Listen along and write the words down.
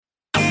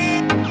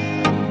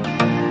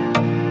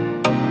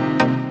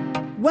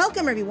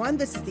Welcome, everyone.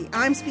 This is the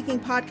I'm Speaking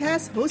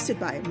podcast hosted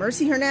by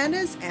Mercy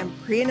Hernandez and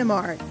Priya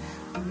Namar.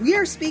 We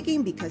are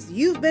speaking because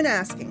you've been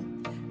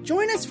asking.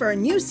 Join us for a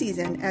new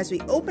season as we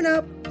open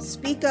up,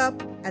 speak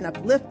up, and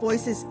uplift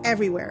voices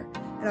everywhere.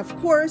 And of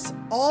course,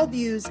 all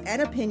views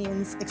and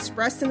opinions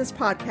expressed in this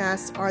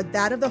podcast are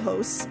that of the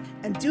hosts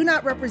and do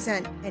not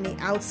represent any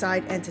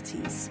outside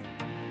entities.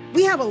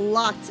 We have a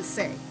lot to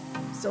say,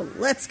 so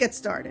let's get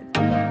started.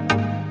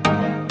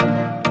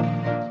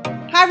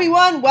 Hi,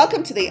 everyone.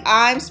 Welcome to the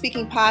I'm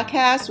Speaking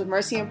podcast with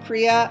Mercy and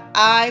Priya.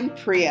 I'm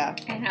Priya.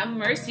 And I'm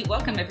Mercy.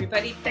 Welcome,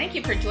 everybody. Thank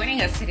you for joining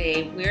us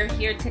today. We're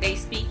here today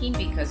speaking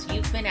because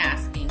you've been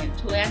asking, and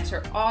to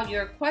answer all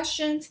your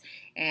questions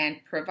and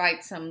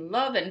provide some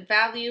love and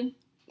value.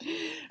 So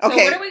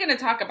what are we going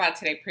to talk about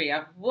today,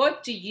 Priya?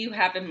 What do you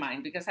have in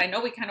mind? Because I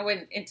know we kind of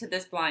went into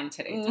this blind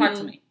today. Talk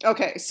to me.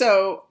 Okay,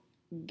 so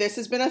this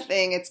has been a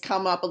thing. It's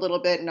come up a little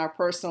bit in our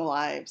personal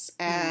lives.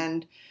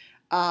 And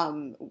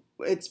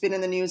it's been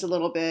in the news a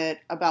little bit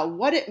about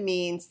what it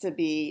means to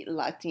be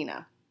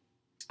Latina.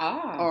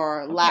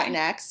 Or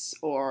Latinx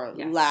or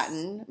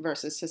Latin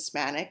versus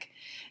Hispanic.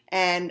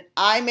 And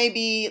I may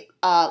be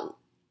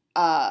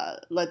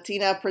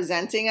Latina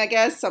presenting, I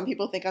guess. Some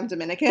people think I'm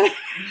Dominican.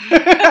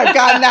 I've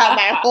gotten that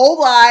my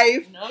whole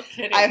life. No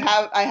kidding.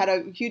 I had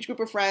a huge group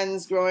of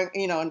friends growing,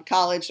 in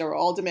college that were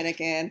all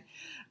Dominican.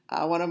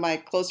 One of my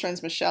close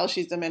friends, Michelle,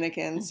 she's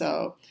Dominican. Mm-hmm.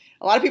 So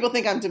a lot of people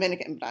think I'm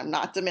Dominican, but I'm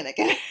not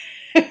Dominican.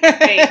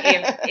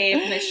 Hey,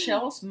 if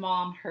Michelle's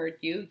mom heard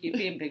you, you'd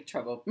be in big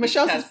trouble.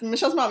 Michelle's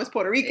mom is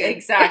Puerto Rican.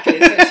 Exactly.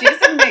 So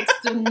she's a mix.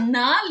 Do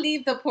not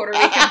leave the Puerto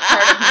Rican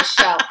part of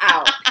Michelle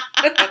out.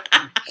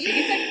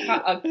 She's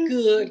a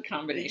good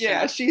combination.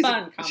 Yeah, she's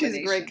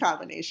a great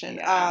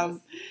combination.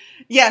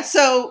 Yes.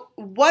 So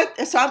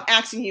I'm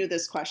asking you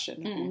this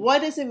question. Mm.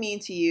 What does it mean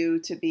to you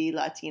to be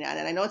Latina?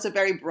 And I know it's a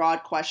very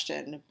broad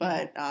question,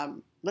 but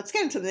let's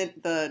get into the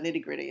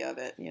nitty gritty of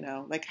it.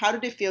 Like, how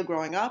did it feel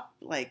growing up?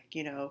 Like,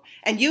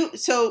 and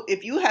this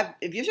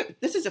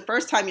is the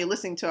first time you're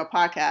listening to a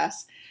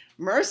podcast.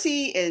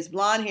 Mercy is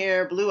blonde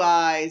hair, blue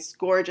eyes,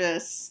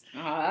 gorgeous,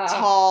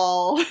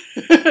 tall,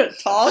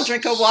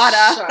 drink of water.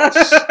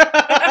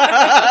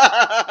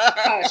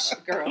 Hush,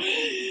 girl.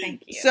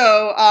 Thank you.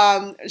 So,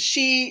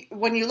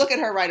 when you look at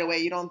her right away,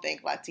 you don't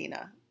think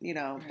Latina, Right.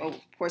 Of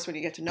course, when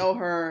you get to know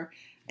her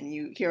and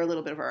you hear a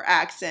little bit of her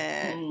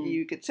accent,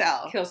 you could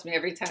tell. Kills me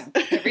every time.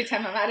 Every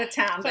time I'm out of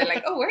town, they're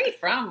like, oh, where are you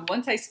from?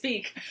 Once I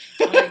speak,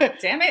 I'm like,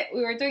 damn it,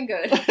 we were doing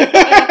good.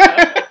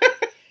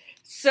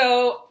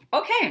 So,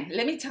 okay,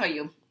 let me tell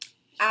you,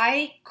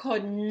 I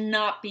could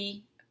not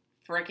be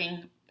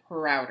freaking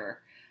prouder.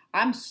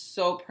 I'm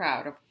so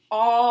proud of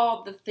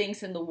all the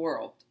things in the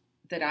world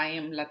that I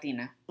am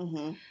Latina.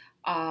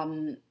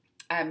 Mm-hmm.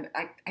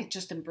 I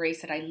just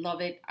embrace it. I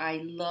love it.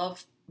 I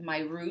love my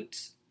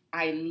roots.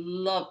 I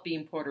love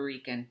being Puerto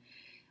Rican.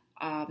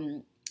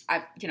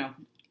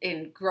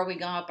 In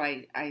growing up,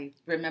 I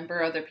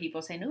remember other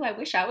people saying, "Oh, I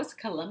wish I was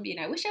Colombian.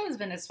 I wish I was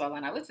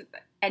Venezuelan.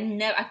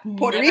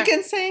 Puerto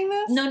Rican saying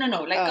this?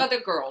 No, like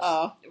other girls,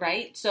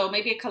 right? So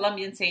maybe a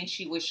Colombian saying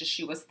she wishes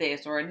she was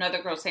this, or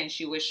another girl saying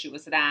she wished she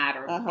was that,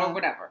 or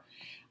whatever.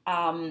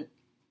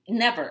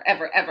 Never,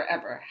 ever, ever,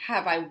 ever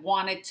have I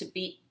wanted to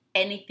be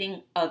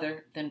anything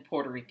other than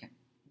Puerto Rican.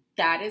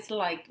 That is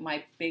like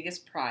my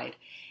biggest pride,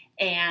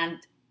 and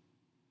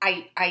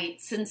I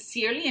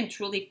sincerely and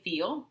truly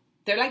feel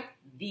they're like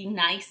the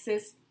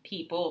nicest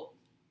people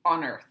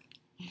on earth.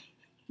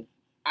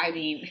 I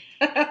mean,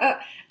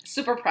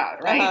 super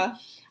proud, right?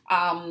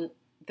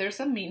 There's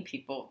some mean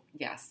people,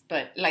 yes.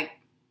 But like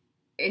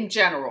in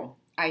general,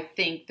 I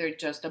think they're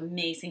just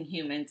amazing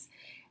humans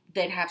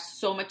that have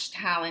so much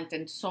talent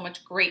and so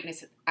much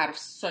greatness out of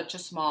such a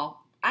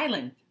small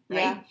island, right?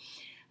 Yeah.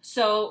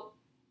 So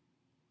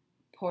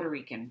Puerto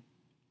Rican,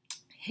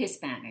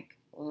 Hispanic,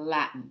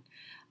 Latin,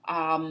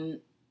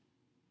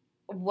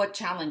 what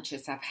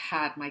challenges I've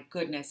had, my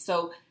goodness.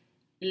 So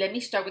let me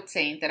start with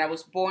saying that I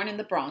was born in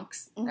the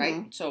Bronx,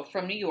 right? So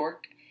from New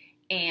York.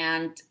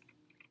 And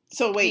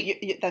so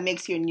wait, that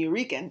makes you a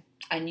Nuyorican.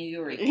 A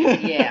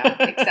Nuyorican, yeah,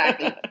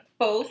 exactly.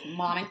 Both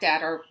mom and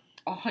dad are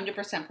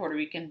 100% Puerto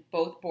Rican,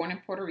 both born in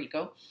Puerto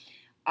Rico.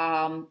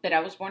 But I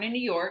was born in New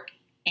York,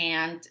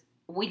 and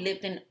we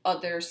lived in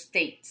other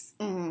states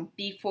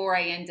before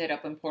I ended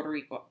up in Puerto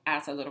Rico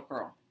as a little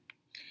girl.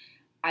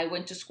 I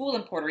went to school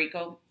in Puerto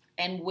Rico,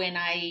 and when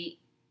I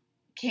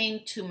came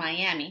to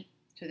Miami,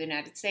 to the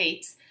United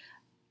States,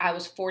 I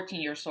was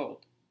 14 years old.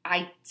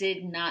 I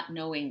did not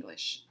know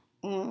English.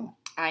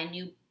 I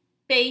knew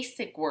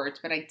basic words,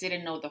 but I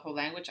didn't know the whole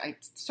language. I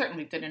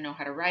certainly didn't know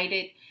how to write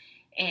it,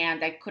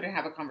 and I couldn't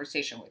have a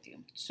conversation with you.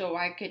 So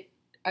I could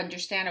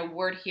understand a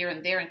word here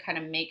and there and kind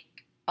of make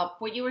up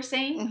what you were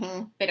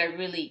saying, but I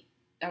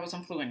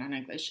wasn't fluent on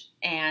English.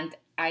 And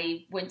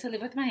I went to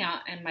live with my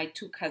aunt and my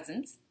two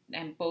cousins,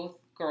 and both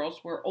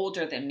girls were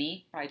older than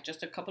me by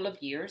just a couple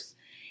of years.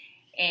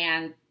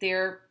 And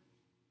their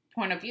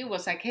point of view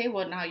was like, hey,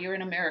 well, now you're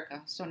in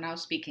America, so now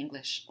speak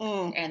English.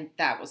 And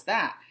that was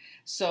that.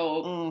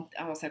 So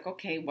I was like,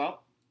 okay,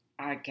 well,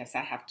 I guess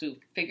I have to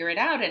figure it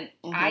out. And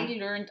Mm-hmm. I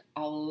learned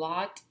a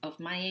lot of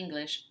my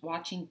English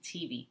watching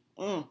TV.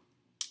 Mm.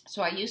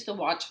 So I used to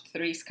watch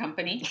Three's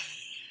Company.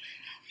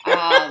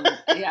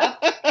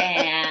 Yep.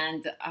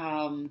 And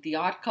The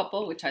Odd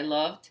Couple, which I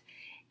loved.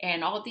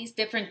 And all these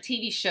different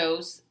TV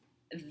shows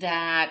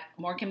that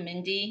Mork and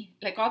Mindy,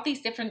 like all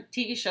these different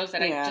TV shows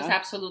that I just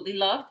absolutely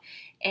loved.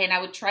 And I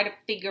would try to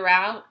figure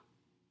out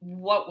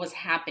what was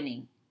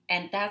happening.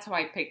 And that's how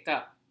I picked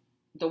up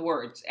the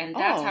words. And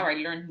that's how I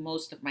learned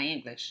most of my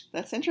English.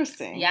 That's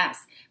interesting.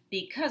 Yes.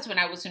 Because when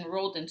I was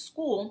enrolled in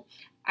school,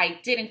 I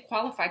didn't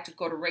qualify to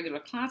go to regular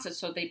classes.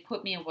 So they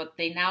put me in what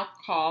they now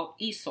call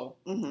ESOL,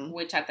 Mm-hmm.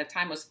 which at the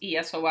time was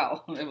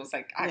ESOL. It was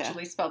like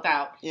actually spelled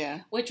out.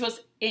 Yeah. Which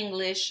was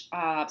English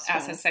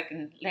as a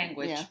second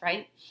language,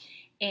 right?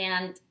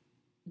 And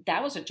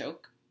that was a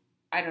joke.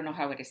 I don't know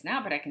how it is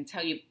now, but I can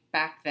tell you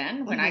back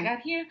then when I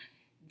got here,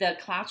 the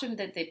classroom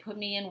that they put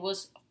me in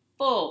was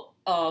full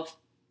of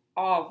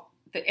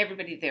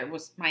everybody there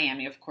was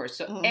Miami, of course.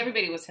 So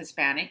everybody was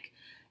Hispanic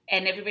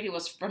and everybody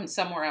was from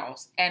somewhere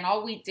else. And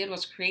all we did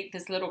was create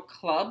this little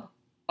club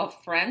of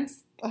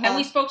friends and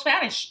we spoke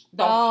Spanish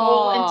the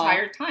whole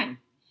entire time.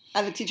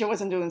 And the teacher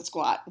wasn't doing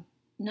squat.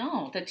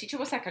 No, the teacher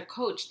was like a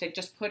coach they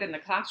just put in the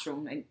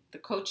classroom, and the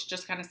coach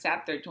just kind of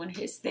sat there doing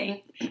his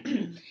thing.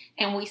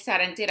 And we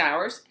sat and did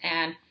ours.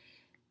 And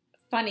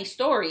funny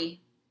story,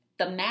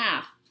 the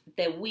math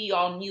that we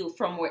all knew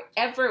from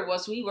wherever it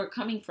was we were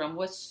coming from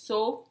was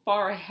so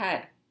far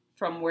ahead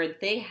from where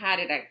they had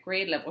it at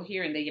grade level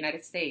here in the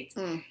United States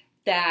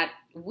that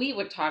we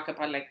would talk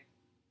about like,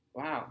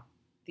 wow,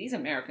 these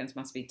Americans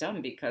must be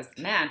dumb because,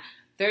 man,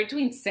 they're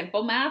doing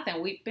simple math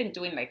and we've been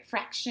doing like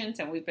fractions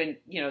and we've been,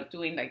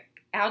 doing like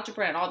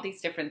algebra and all these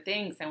different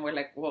things. And we're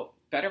like, well,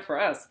 better for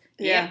us.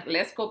 Yeah.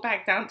 Let's go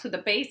back down to the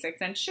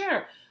basics. And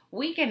sure,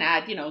 we can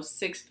add,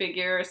 6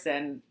 figures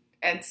and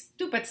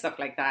stupid stuff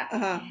like that.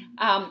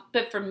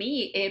 But for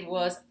me, it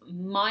was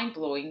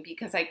mind-blowing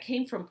because I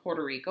came from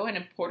Puerto Rico. And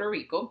in Puerto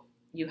Rico,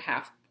 you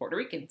have Puerto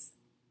Ricans.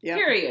 Yep.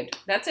 Period.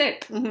 That's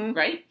it.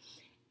 Right?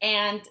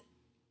 And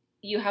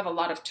you have a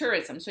lot of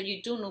tourism. So you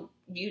do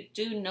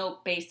know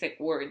basic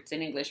words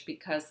in English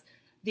because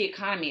the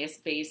economy is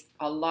based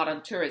a lot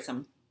on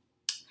tourism.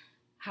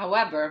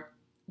 However,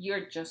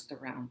 you're just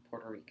around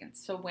Puerto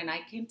Ricans. So when I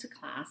came to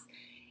class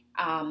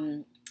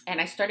and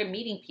I started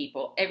meeting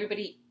people,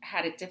 everybody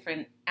had a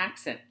different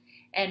accent.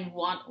 And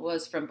one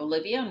was from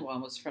Bolivia, and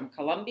one was from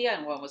Colombia,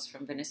 and one was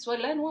from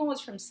Venezuela, and one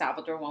was from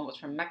Salvador, one was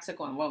from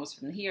Mexico, and one was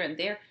from here and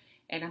there.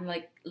 And I'm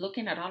like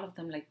looking at all of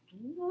them like,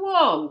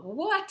 whoa,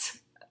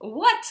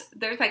 what?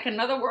 There's like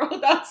another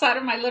world outside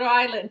of my little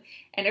island.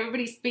 And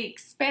everybody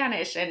speaks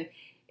Spanish. And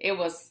it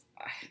was,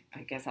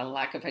 I guess, a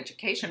lack of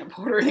education in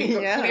Puerto Rico,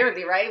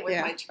 clearly, right? With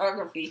my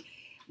geography.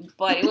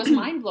 But it was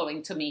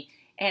mind-blowing to me.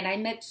 And I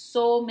met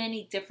so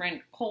many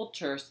different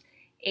cultures.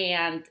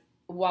 And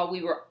while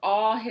we were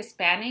all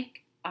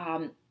Hispanic,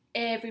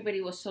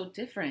 everybody was so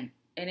different.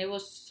 And it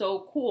was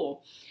so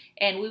cool.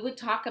 And we would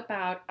talk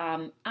about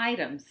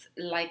items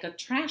like a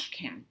trash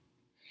can.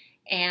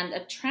 And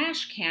a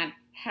trash can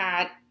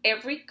had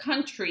every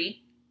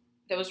country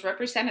that was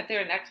represented there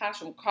in that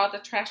classroom called the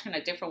trash can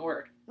a different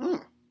word.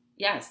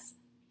 Yes.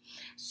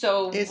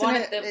 So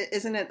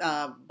isn't it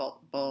I'm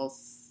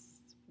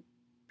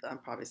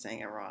probably saying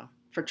it wrong.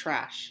 For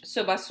trash.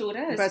 So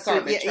basura is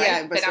garbage,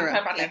 right? But I'm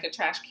talking about like a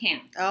trash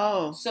can.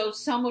 Oh. So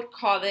some would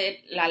call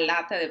it la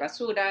lata de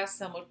basura,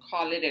 some would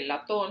call it el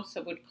latón,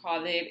 some would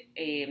call it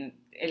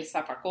el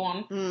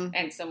zafacón,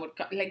 and some would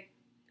call like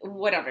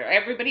whatever.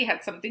 Everybody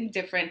had something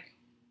different,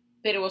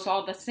 but it was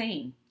all the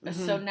same.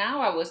 So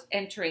now I was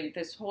entering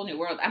this whole new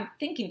world. I'm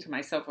thinking to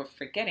myself, well,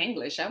 forget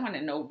English. I want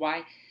to know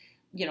why,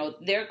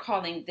 they're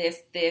calling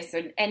this,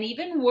 and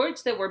even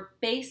words that were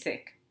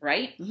basic,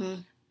 right?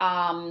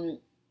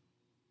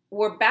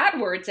 Were bad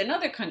words in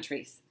other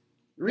countries.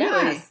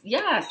 Really?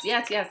 Yes.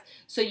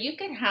 So you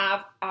could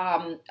have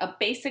a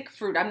basic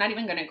fruit. I'm not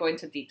even going to go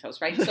into details,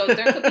 right? So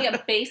there could be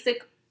a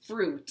basic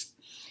fruit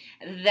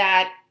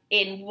that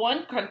in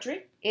one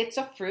country, it's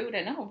a fruit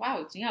and oh,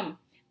 wow, it's yum.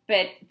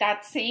 But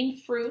that same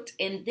fruit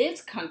in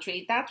this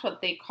country, that's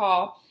what they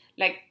call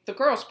like the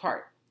girl's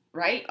part,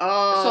 right?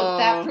 Oh. So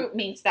that fruit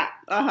means that.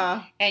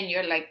 And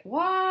you're like,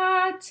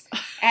 what?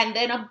 And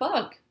then a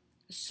bug.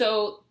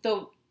 So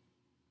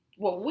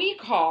what we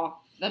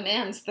call the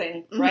man's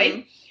thing,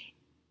 right,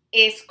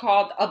 is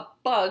called a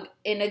bug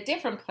in a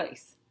different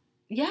place.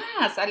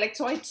 Yes,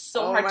 so it's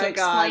so hard to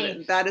explain.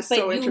 God, that is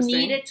so interesting. But you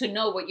needed to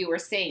know what you were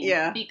saying.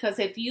 Yeah. Because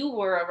if you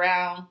were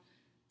around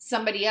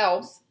somebody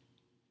else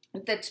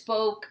that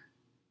spoke,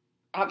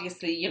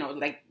 obviously,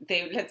 like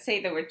let's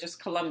say they were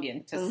just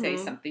Colombian to say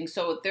something.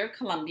 So they're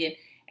Colombian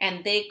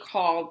and they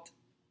called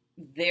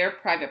their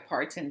private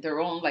parts in their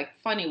own like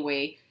funny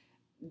way,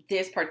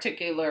 this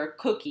particular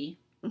cookie.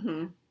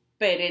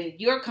 But in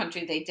your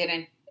country, they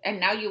didn't. and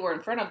now you were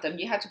in front of them,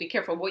 you had to be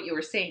careful what you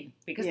were saying,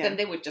 because then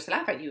they would just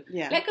laugh at you.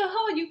 Yeah. Like,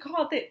 oh, you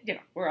called it,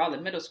 we're all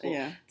in middle school.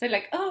 Yeah. They're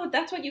like, oh,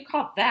 that's what you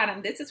call that,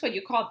 and this is what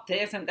you call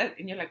this, and that.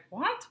 And you're like,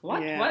 what?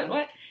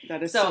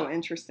 That is so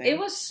interesting. It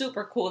was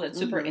super cool and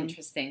super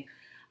interesting.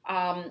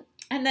 And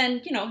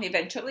then,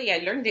 eventually I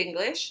learned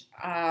English.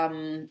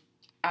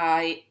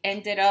 I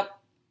ended up,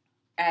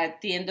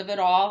 at the end of it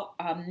all,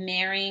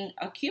 marrying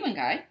a Cuban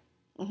guy.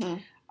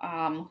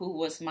 Who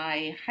was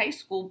my high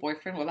school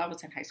boyfriend. Well, I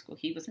was in high school.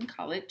 He was in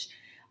college.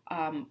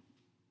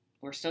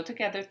 We're still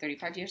together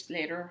 35 years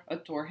later.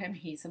 Adore him.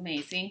 He's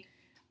amazing.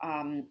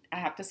 I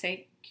have to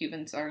say,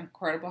 Cubans are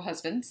incredible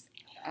husbands.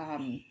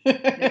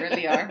 They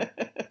really are.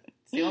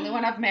 It's the only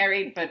one I've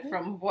married, but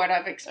from what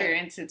I've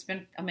experienced, it's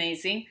been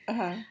amazing.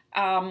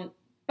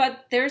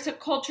 But there's a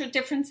culture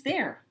difference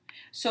there.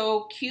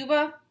 So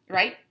Cuba,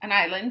 right, an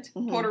island.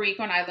 Puerto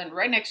Rico, an island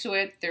right next to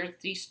it. There's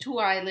these two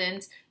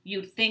islands.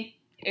 You'd think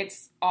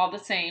it's all the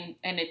same,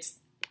 and it's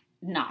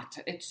not.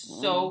 It's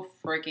so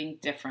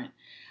freaking different.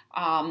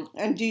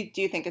 And do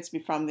you think it's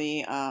from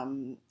the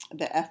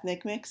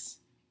ethnic mix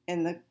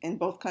in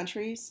both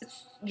countries?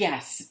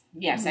 Yes,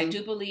 I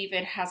do believe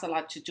it has a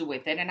lot to do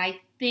with it, and I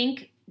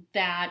think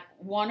that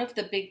one of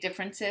the big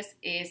differences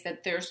is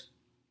that there's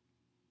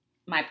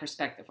my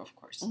perspective, of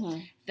course,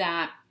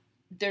 that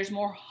there's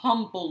more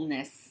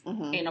humbleness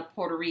in a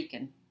Puerto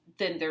Rican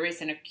than there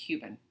is in a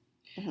Cuban.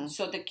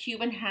 So the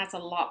Cuban has a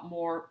lot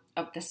more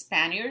of the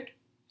Spaniard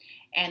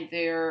and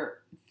their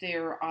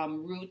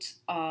roots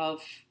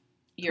of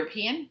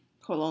European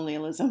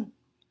colonialism.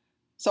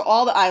 So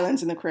all the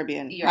islands in the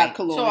Caribbean have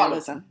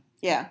colonialism.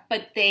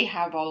 But they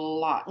have a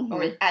lot.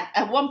 Or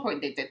at one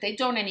point they did. They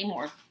don't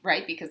anymore,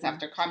 right? Because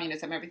after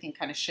communism, everything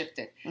kind of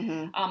shifted.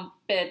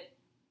 But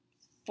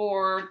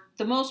for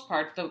the most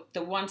part,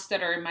 the ones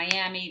that are in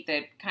Miami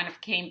that kind of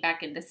came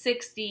back in the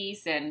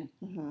 60s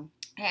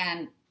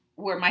and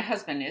where my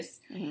husband is,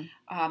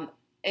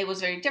 it was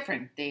very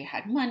different. They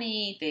had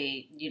money.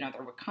 They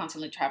were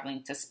constantly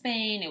traveling to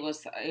Spain. It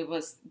was.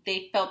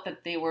 They felt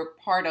that they were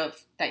part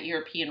of that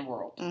European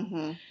world.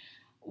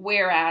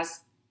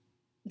 Whereas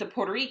the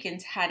Puerto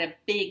Ricans had a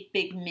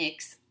big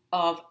mix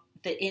of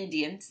the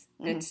Indians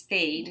that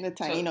stayed, the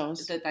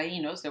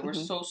Tainos, that were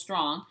so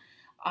strong,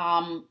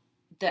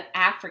 the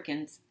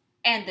Africans,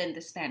 and then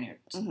the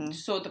Spaniards.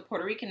 So the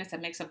Puerto Rican is a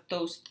mix of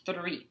those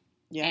three.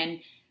 And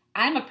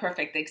I'm a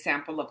perfect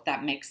example of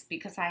that mix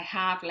because I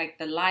have like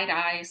the light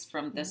eyes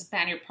from the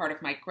Spaniard part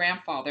of my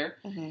grandfather.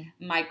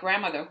 My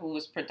grandmother, who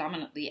was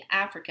predominantly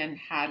African,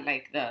 had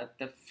like the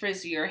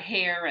frizzier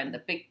hair and the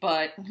big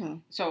butt.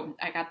 So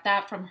I got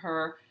that from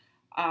her.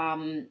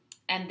 And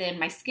then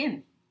my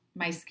skin.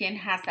 My skin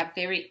has that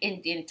very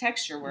Indian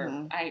texture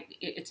where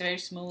it's very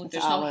smooth.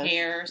 There's olive. No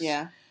hairs.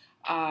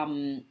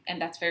 And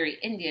that's very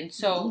Indian.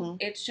 So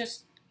it's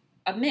just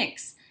a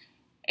mix.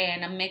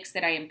 And a mix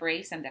that I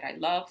embrace and that I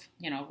love,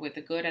 with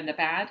the good and the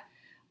bad.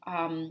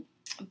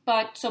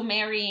 But so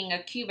marrying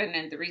a Cuban,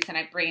 and the reason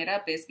I bring it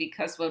up is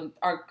because when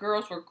our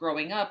girls were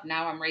growing up,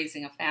 now I'm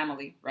raising a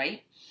family,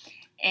 right?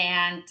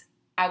 And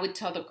I would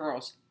tell the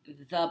girls,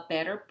 the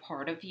better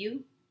part of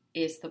you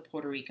is the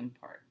Puerto Rican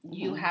part.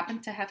 You happen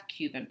to have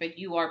Cuban, but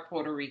you are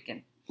Puerto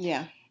Rican.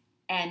 Yeah.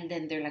 And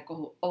then they're like,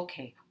 oh,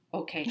 okay.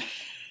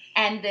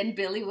 And then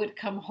Billy would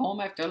come home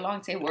after a long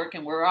day of work,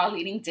 and we're all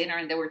eating dinner,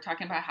 and they were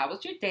talking about, how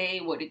was your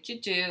day? What did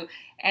you do?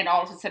 And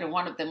all of a sudden,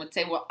 one of them would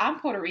say, well, I'm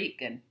Puerto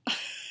Rican.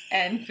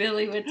 And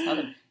Billy would tell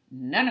them,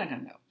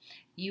 no.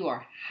 You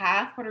are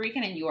half Puerto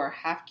Rican and you are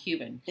half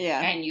Cuban.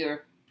 Yeah. And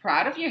you're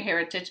proud of your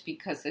heritage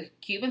because the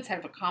Cubans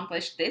have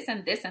accomplished this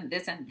and this and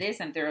this and this,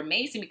 and they're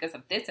amazing because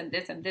of this and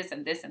this and this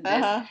and this and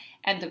this.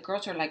 And the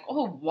girls are like,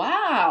 oh,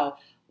 wow,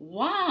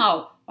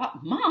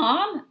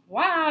 Mom,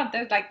 wow.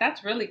 They're like,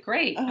 that's really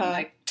great. I'm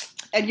like,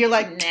 and you're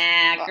like,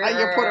 nah, girl.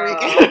 You're Puerto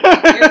Rican.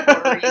 You're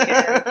Puerto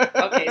Rican.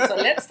 Okay, so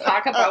let's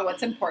talk about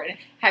what's important.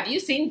 Have you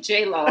seen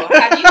J-Lo?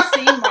 Have you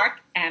seen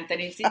Mark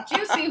Anthony? Did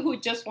you see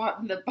who just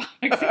won the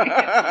boxing?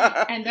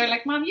 And they're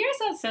like, Mom, you're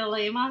so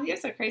silly. Mom, you're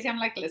so crazy. I'm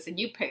like, listen,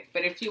 you pick.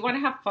 But if you want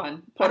to have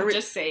fun, I'm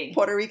just saying.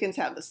 Puerto Ricans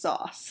have the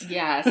sauce.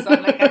 Yeah, so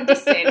I'm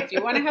just saying, if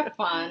you want to have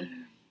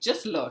fun,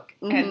 just look.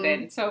 And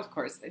then, so of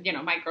course,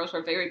 my girls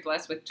were very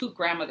blessed with two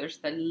grandmothers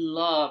that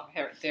love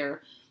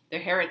their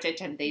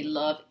heritage, and they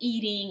love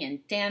eating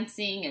and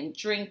dancing and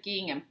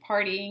drinking and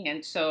partying.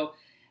 And so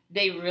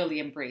they really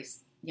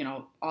embrace,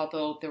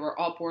 although they were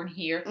all born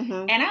here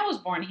and I was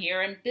born here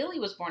and Billy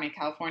was born in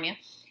California,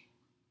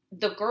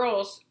 the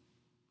girls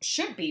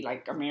should be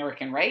like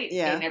American, right?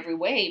 Yeah. In every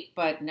way,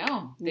 but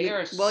no, they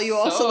are. Well, you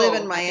also live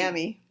in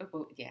Miami.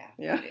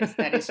 Yeah.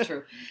 That is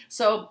true.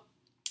 So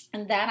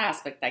in that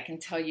aspect, I can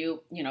tell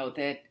you,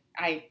 that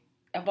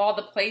of all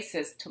the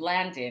places to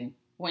land in,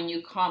 when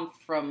you come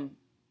from,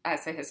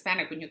 as a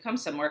Hispanic, when you come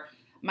somewhere,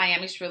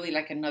 Miami's really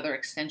like another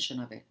extension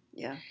of it.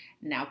 Yeah.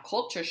 Now,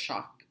 culture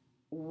shock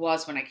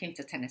was when I came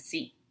to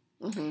Tennessee.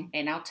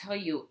 And I'll tell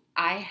you,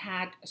 I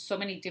had so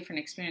many different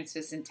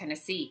experiences in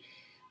Tennessee.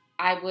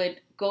 I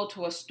would go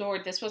to a store.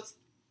 This was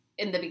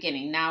in the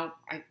beginning. Now,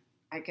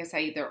 I guess I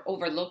either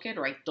overlook it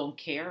or I don't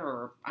care,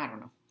 or I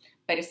don't know.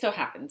 but it still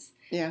happens.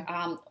 Yeah.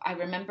 I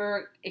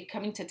remember it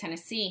coming to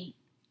Tennessee,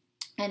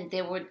 and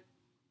they would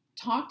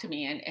talk to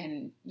me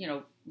and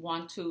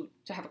want to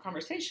have a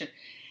conversation.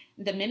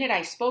 The minute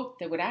I spoke,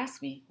 they would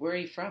ask me, "Where are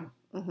you from?"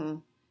 Mm-hmm.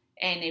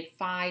 And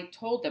if I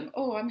told them,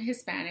 "Oh, I'm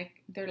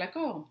Hispanic," they're like,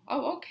 "Oh,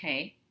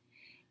 okay."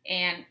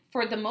 And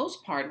for the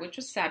most part, which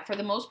was sad, for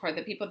the most part,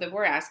 the people that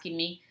were asking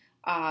me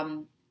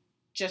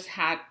just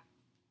had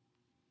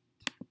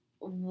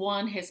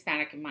one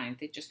Hispanic in mind.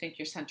 They just think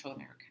you're Central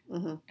American.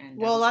 Mm-hmm. And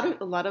well,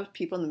 a lot of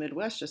people in the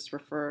Midwest just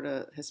refer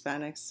to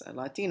Hispanics,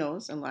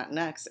 Latinos, and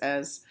Latinx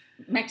as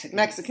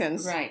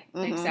Mexicans. Right,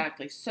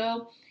 exactly.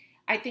 So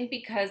I think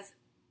because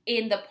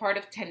in the part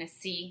of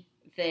Tennessee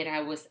that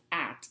I was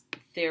at,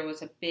 there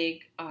was a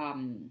big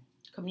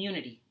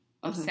community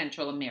of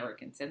Central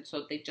Americans. And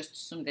so they just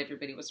assumed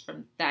everybody was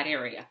from that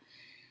area.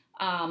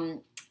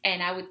 And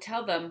I would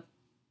tell them,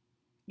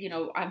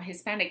 I'm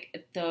Hispanic.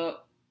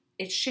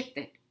 It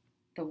shifted.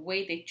 The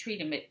way they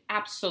treated me, it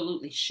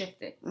absolutely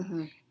shifted.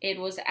 Mm-hmm. It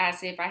was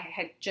as if I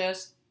had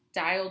just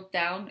dialed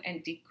down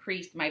and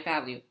decreased my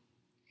value.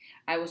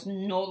 I was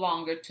no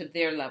longer to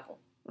their level.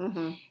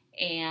 Mm-hmm.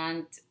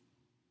 And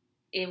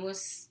it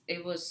was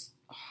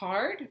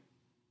hard,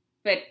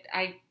 but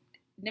I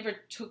never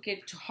took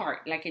it to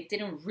heart. Like, it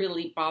didn't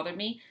really bother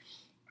me.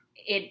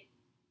 It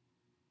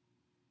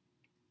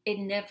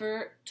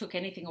never took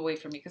anything away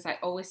from me because I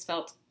always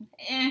felt,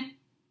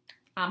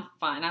 I'm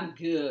fine. I'm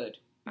good.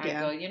 I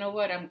go, you know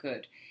what? I'm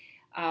good.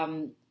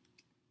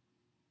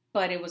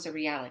 But it was a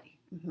reality.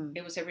 Mm-hmm.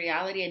 It was a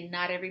reality, and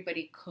not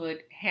everybody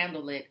could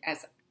handle it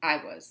as I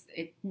was.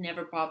 It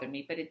never bothered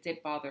me, but it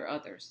did bother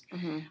others.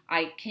 Mm-hmm.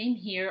 I came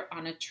here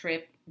on a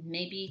trip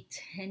maybe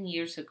 10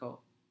 years ago.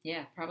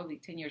 Yeah, probably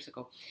 10 years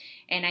ago.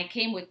 And I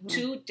came with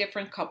two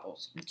different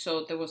couples.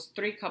 So there was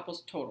 3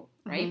 couples total,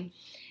 right?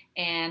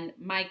 Mm-hmm. And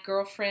my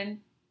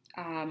girlfriend,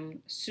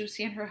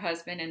 Susie and her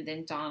husband, and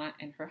then Donna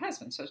and her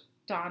husband. So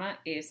Donna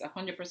is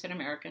 100%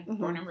 American,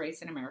 born and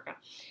raised in America.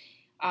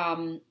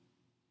 And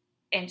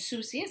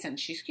Susie isn't.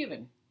 She's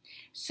Cuban.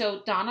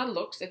 So Donna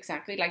looks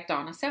exactly like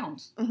Donna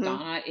sounds. Mm-hmm.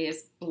 Donna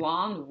is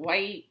blonde,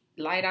 white,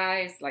 light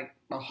eyes, like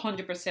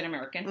 100%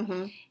 American.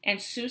 Mm-hmm.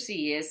 And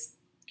Susie is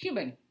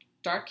Cuban.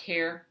 Dark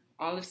hair,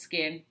 olive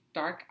skin,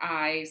 dark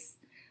eyes,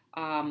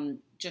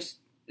 just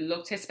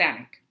looks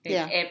Hispanic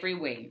in every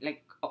way.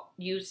 Like,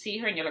 you see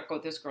her and you're like, oh,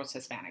 this girl's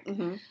Hispanic.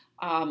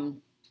 Mm-hmm.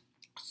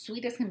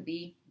 Sweet as can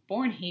be,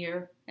 born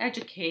here,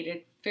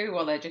 educated, very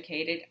well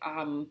educated.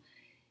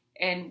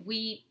 And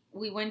we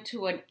went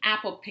to an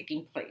apple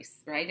picking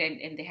place, right?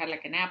 And they had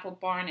like an apple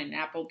barn and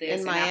apple this.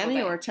 In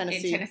Miami or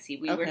Tennessee? In Tennessee.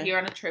 We were here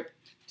on a trip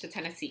to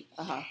Tennessee.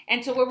 Uh-huh.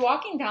 And so we're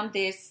walking down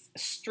this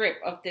strip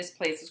of this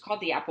place. It's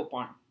called the Apple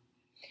Barn.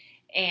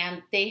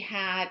 And they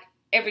had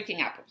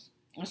everything apples.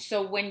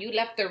 So when you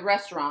left the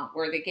restaurant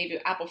where they gave you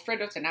apple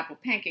fritters and apple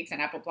pancakes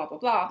and apple blah, blah,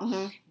 blah,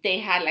 mm-hmm. they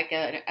had like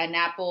an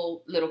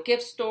apple little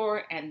gift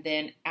store and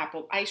then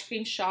apple ice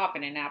cream shop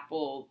and an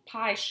apple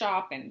pie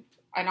shop and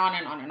on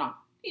and on and on.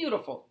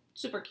 Beautiful.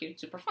 Super cute,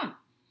 super fun.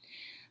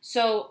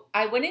 So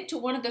I went into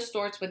one of the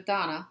stores with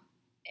Donna,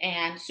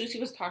 and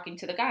Susie was talking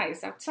to the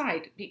guys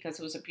outside because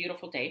it was a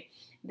beautiful day.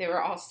 They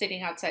were all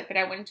sitting outside, but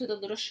I went into the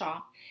little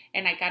shop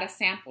and I got a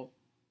sample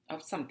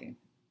of something.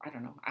 I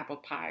don't know, apple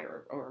pie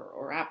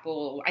or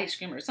apple ice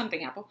cream or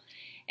something apple.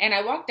 And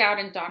I walked out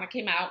and Donna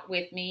came out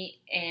with me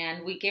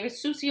and we gave it,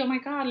 Susie, oh my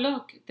God,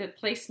 look, the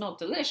place smelled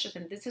delicious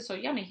and this is so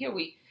yummy. Here,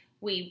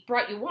 we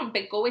brought you one,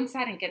 but go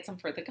inside and get some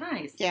for the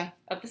guys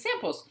of the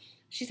samples.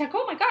 She's like,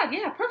 oh my God,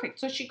 yeah, perfect.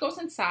 So she goes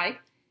inside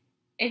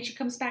and she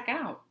comes back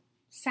out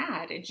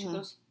sad. And she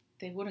goes,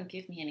 they wouldn't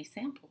give me any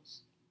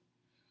samples.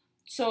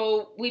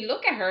 So we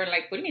look at her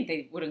like, what do you mean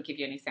they wouldn't give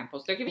you any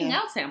samples? They're giving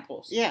out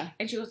samples. Yeah.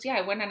 And she goes, yeah,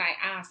 I went and I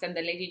asked and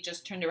the lady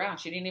just turned around.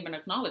 She didn't even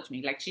acknowledge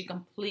me. Like, she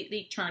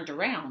completely turned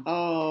around.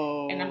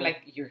 Oh. And I'm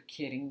like, you're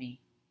kidding me.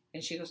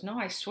 And she goes, no,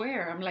 I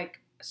swear. I'm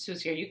like,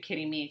 Susie, are you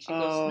kidding me? And she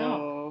goes,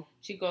 no.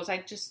 She goes, I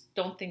just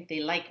don't think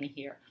they like me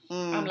here.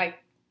 I'm like,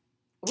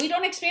 we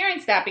don't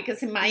experience that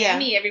because in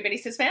Miami,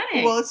 everybody's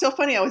Hispanic. Well, it's so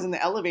funny. I was in the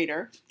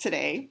elevator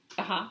today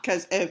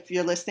because if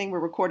you're listening, we're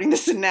recording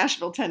this in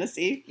Nashville,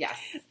 Tennessee. Yes.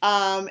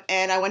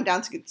 And I went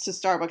down to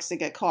Starbucks to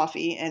get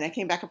coffee, and I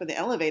came back up in the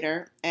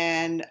elevator,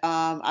 and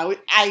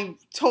I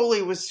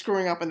totally was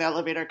screwing up in the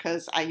elevator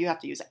because you have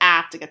to use an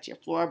app to get to your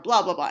floor,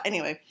 blah, blah, blah.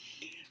 Anyway,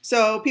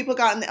 so people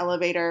got in the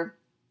elevator.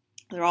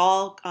 They're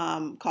all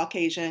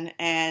Caucasian,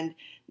 and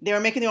they were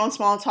making their own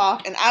small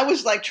talk, and I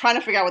was like trying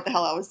to figure out what the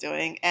hell I was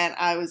doing, and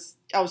I was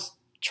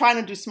trying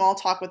to do small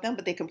talk with them,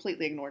 but they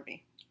completely ignored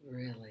me.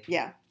 Really?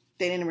 Yeah,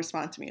 they didn't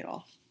respond to me at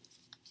all.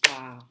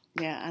 Wow.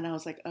 Yeah, and I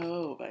was like,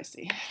 oh, I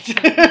see.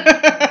 Alrighty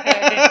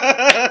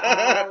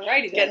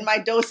then. Getting my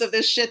dose of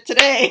this shit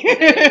today. Get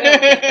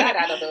that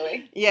out of the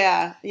way.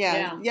 Yeah.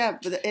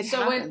 But it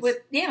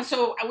happens.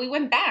 So we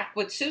went back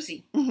with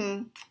Susie,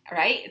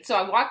 right? So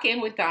I walk in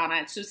with Donna,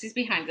 and Susie's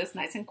behind us,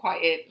 nice and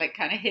quiet, like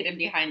kind of hidden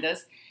behind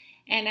us.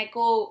 And I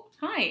go,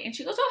 hi. And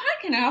she goes, oh,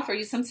 hi, can I offer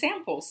you some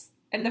samples?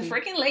 And the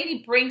freaking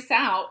lady brings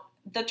out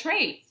the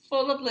tray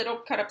full of little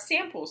cut up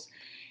samples.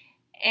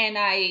 And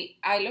I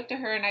looked at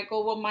her and I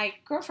go, well, my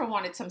girlfriend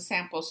wanted some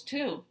samples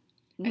too.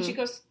 And she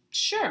goes,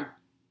 sure.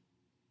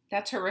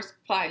 That's her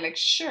reply. Like,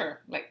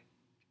 sure. Like,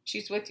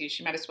 she's with you.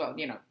 She might as well,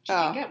 she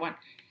can get one.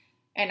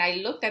 And I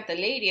looked at the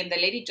lady, and the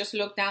lady just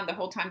looked down the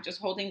whole time, just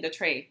holding the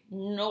tray.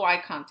 No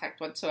eye contact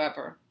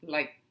whatsoever.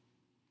 Like,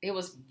 it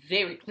was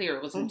very clear.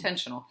 It was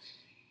intentional.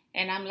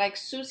 And I'm like,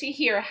 Susie,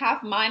 here,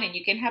 have mine, and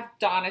you can have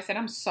Donna. I said,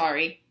 I'm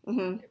sorry,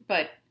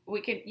 but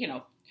we can,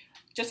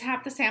 just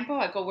have the sample.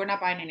 I go, we're not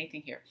buying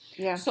anything here.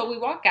 Yeah. So we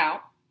walk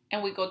out,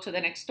 and we go to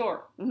the next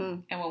store.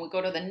 And when we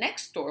go to the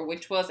next store,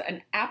 which was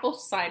an apple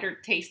cider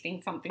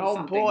tasting something.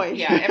 Oh, boy.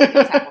 Yeah,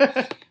 everything's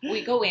apple.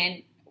 We go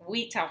in.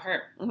 We tell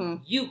her,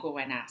 you go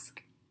and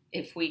ask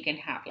if we can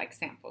have like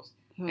samples.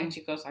 And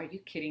she goes, are you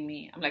kidding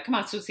me? I'm like, come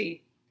on,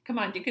 Susie. Come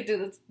on, you could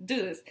do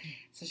this.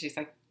 So she's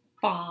like,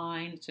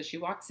 fine. So she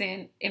walks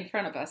in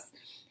front of us.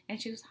 And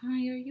she goes,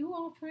 hi, are you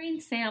offering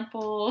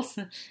samples?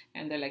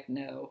 And they're like,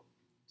 no.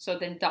 So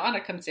then Donna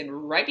comes in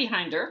right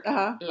behind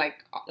her,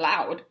 like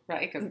loud,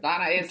 right? Because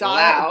Donna is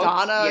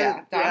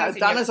loud.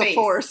 Donna's a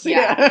force.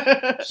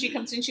 Yeah. She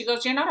comes in, she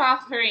goes, you're not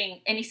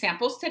offering any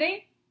samples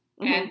today?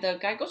 And the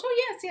guy goes,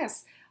 oh,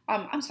 yes.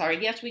 I'm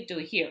sorry. Yes, we do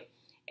here.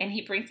 And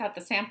he brings out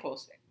the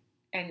samples.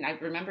 And I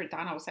remember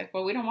Donna was like,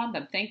 well, we don't want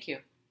them. Thank you.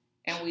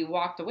 And we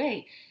walked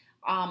away.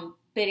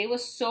 But it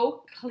was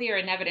so clear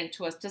and evident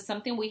to us, to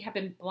something we have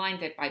been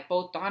blinded by,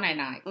 both Donna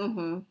and I,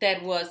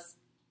 that was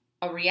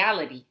a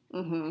reality.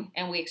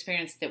 And we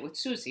experienced it with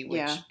Susie,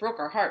 which broke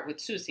our heart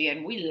with Susie.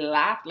 And we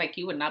laughed like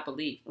you would not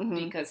believe.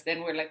 Because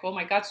then we're like, oh,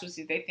 my God,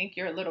 Susie, they think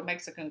you're a little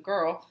Mexican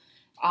girl.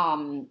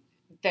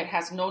 That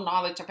has no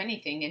knowledge of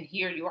anything, and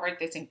here you are,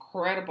 this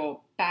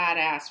incredible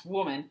badass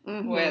woman,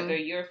 whether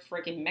you're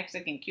freaking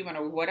Mexican, Cuban,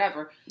 or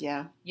whatever.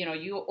 Yeah,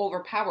 you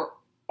overpower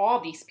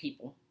all these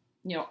people.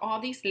 All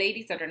these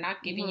ladies that are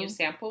not giving you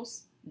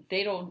samples.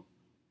 They don't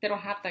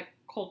have that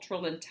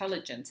cultural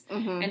intelligence,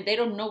 and they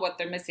don't know what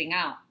they're missing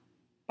out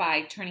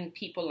by turning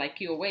people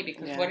like you away.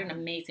 Because what an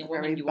amazing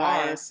woman you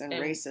are, biased and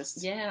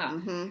racist. Yeah.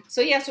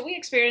 So we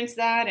experienced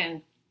that,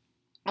 and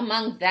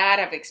among that,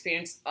 I've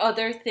experienced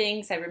other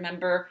things. I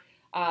remember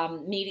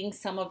meeting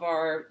some of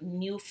our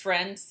new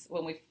friends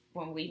when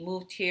we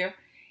moved here,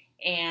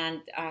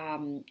 and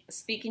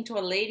speaking to a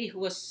lady who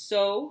was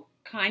so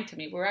kind to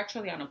me. We were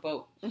actually on a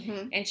boat,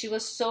 and she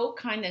was so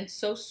kind and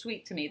so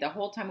sweet to me the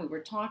whole time we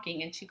were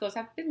talking. And she goes,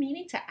 I've been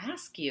meaning to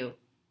ask you,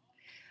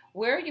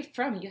 where are you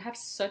from? You have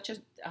such a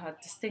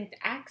distinct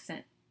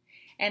accent.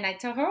 And I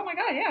tell her, oh my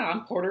God, yeah,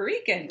 I'm Puerto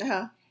Rican.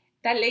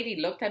 That lady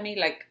looked at me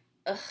like,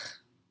 ugh.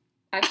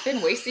 I've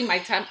been wasting my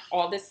time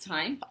all this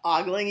time.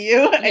 Ogling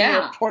you, and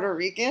you're Puerto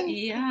Rican?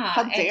 Yeah.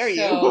 How dare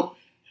you?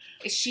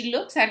 She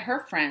looks at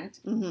her friend.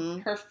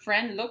 Her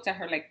friend looks at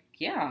her like,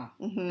 yeah.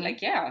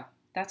 Like, yeah,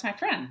 that's my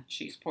friend.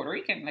 She's Puerto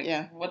Rican.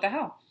 Like, what the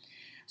hell?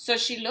 So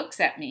she looks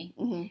at me,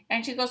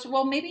 and she goes,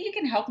 well, maybe you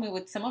can help me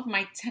with some of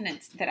my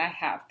tenants that I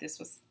have. This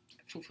was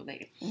a foo-foo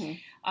lady.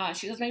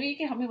 She goes, maybe you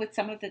can help me with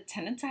some of the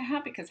tenants I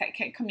have, because I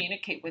can't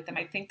communicate with them.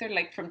 I think they're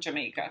like from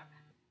Jamaica.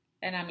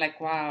 And I'm like,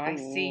 wow, I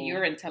see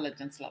your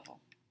intelligence level.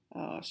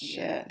 Oh, shit.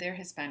 Yeah, they're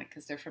Hispanic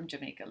because they're from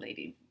Jamaica,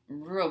 lady.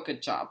 Real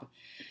good job.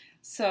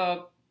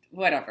 So,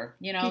 whatever.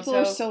 People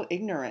are so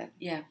ignorant.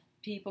 Yeah,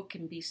 people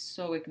can be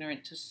so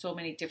ignorant to so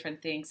many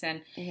different things.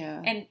 And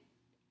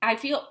I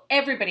feel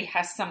everybody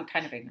has some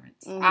kind of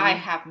ignorance. I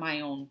have my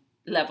own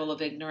level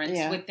of ignorance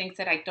with things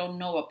that I don't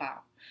know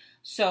about.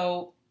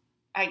 So,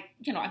 I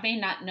may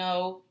not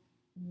know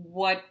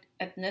what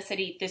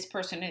ethnicity this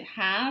person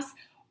has,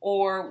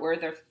 or where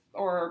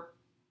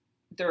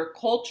their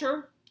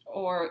culture,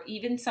 or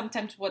even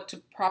sometimes what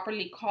to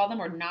properly call them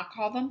or not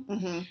call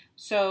them.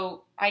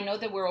 So I know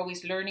that we're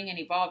always learning and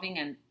evolving,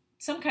 and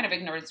some kind of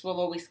ignorance will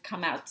always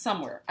come out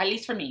somewhere, at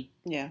least for me.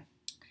 Yeah.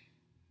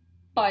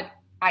 But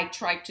I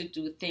try to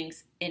do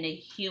things in a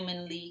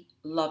humanly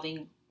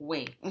loving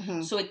way.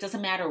 So it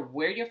doesn't matter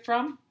where you're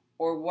from,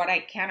 or what I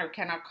can or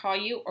cannot call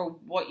you, or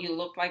what you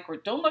look like or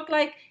don't look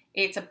like.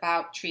 It's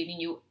about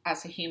treating you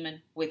as a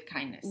human with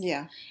kindness.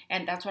 Yeah.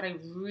 And that's what I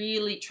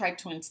really tried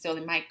to instill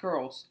in my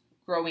girls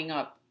growing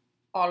up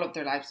all of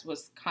their lives,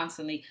 was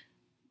constantly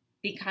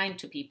be kind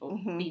to people,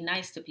 be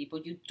nice to people.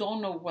 You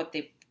don't know what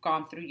they've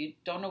gone through. You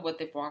don't know what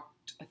they've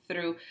walked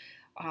through.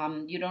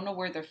 You don't know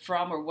where they're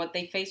from or what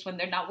they face when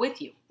they're not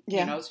with you.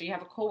 Yeah. So you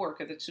have a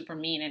coworker that's super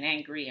mean and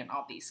angry and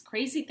all these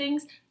crazy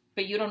things,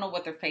 but you don't know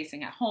what they're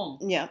facing at home.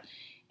 Yeah.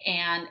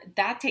 And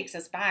that takes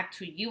us back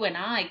to you and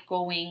I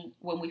going,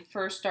 when we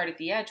first started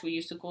The Edge, we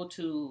used to go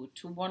to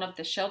one of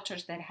the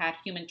shelters that had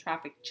human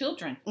trafficked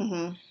children.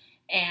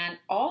 And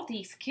all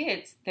these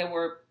kids, that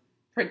were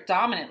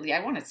predominantly,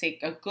 I want to say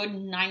a good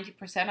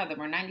 90% of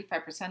them or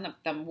 95% of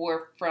them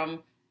were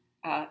from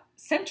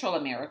Central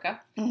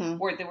America,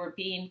 where they were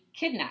being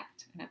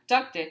kidnapped and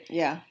abducted.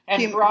 Yeah.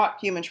 And brought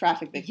human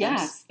trafficked victims.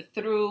 Yes.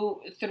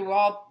 Through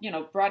all,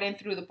 brought in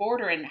through the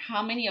border. And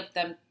how many of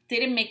them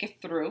didn't make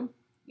it through?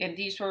 And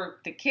these were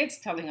the kids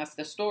telling us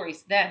the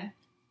stories then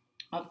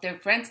of their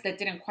friends that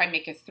didn't quite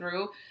make it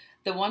through,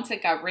 the ones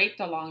that got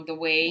raped along the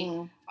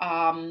way,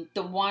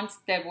 the ones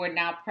that were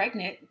now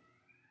pregnant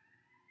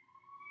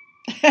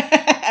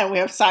And we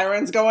have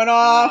sirens going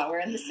off. We're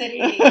in the city.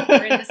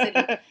 We're in the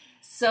city.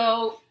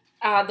 So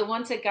the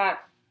ones that got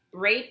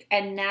raped,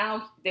 and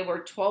now they were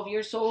 12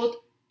 years old.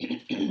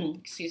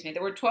 Excuse me. They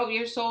were 12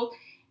 years old,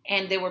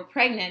 and they were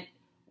pregnant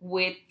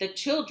with the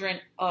children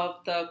of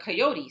the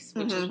coyotes,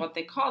 which is what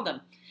they call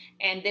them.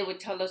 And they would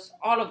tell us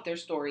all of their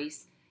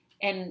stories.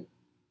 And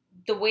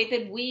the way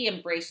that we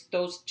embraced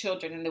those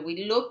children and that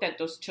we looked at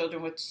those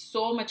children with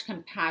so much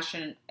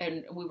compassion,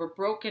 and we were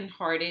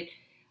brokenhearted,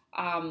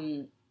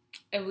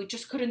 and we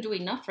just couldn't do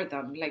enough for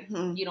them. Like,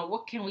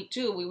 what can we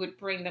do? We would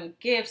bring them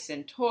gifts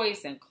and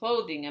toys and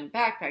clothing and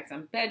backpacks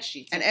and bed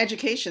sheets. And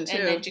education, too.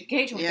 And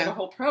education. We did a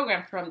whole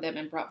program from them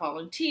and brought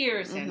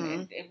volunteers.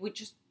 And we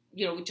just,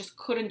 we just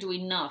couldn't do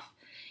enough.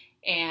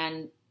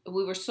 And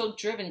we were so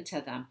driven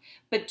to them.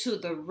 But to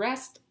the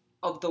rest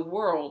of the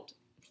world,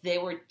 they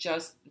were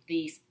just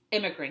these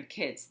immigrant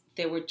kids.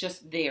 They were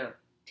just there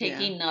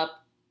taking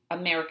up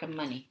American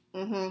money.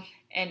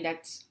 And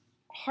that's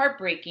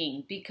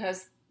heartbreaking,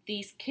 because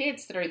these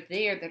kids that are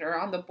there, that are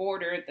on the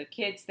border, the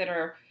kids that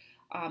are,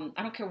 I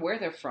don't care where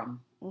they're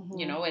from,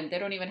 and they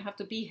don't even have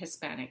to be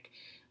Hispanic,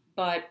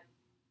 but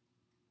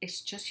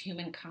it's just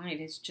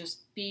humankind. It's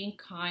just being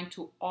kind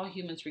to all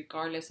humans,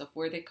 regardless of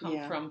where they come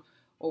from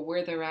or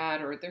where they're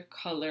at or their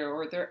color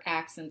or their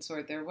accents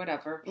or their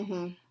whatever.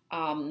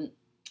 And,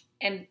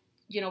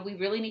 we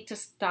really need to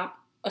stop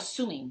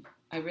assuming.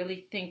 I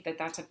really think that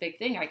that's a big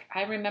thing.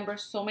 I remember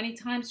so many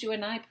times you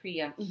and I,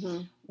 Priya,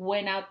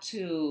 went out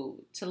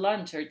to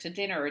lunch or to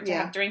dinner or to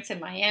have drinks in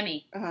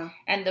Miami.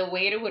 And the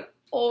waiter would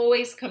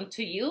always come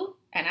to you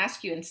and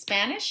ask you in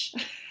Spanish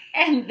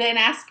and then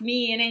ask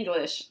me in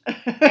English.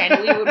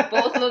 And we would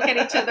both look at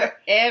each other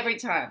every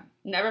time.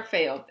 Never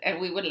failed. And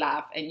we would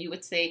laugh. And you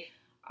would say,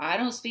 I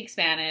don't speak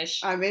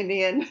Spanish. I'm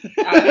Indian.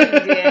 I'm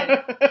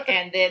Indian.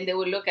 And then they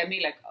would look at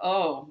me like,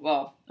 oh,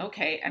 well,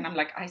 okay. And I'm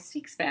like, I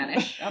speak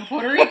Spanish. I'm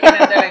Puerto Rican.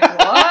 And they're like,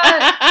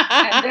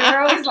 what? And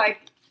they're always like,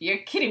 you're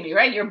kidding me,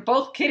 right? You're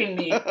both kidding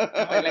me. And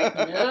we're like,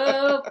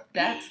 nope,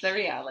 that's the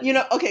reality.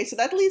 Okay, so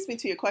that leads me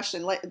to a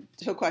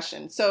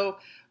question. So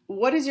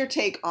what is your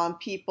take on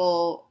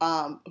people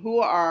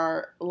who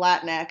are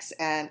Latinx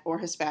or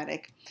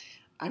Hispanic?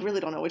 I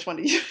really don't know which one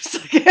to use,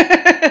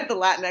 the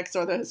Latinx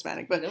or the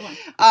Hispanic. But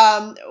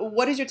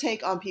what is your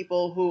take on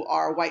people who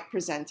are white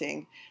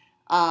presenting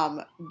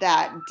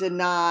that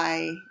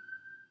deny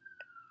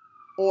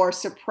or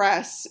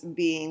suppress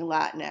being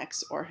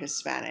Latinx or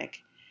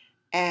Hispanic,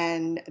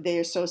 and they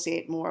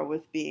associate more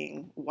with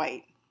being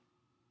white?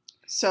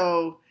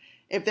 So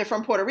if they're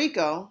from Puerto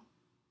Rico,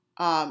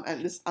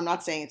 and this, I'm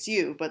not saying it's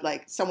you, but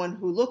like someone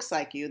who looks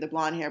like you, the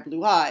blonde hair,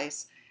 blue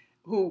eyes,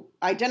 who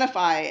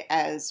identify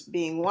as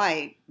being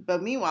white,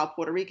 but meanwhile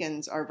Puerto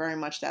Ricans are very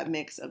much that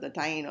mix of the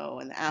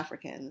Taino and the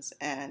Africans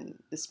and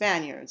the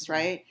Spaniards,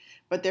 right?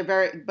 But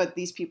but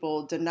these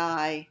people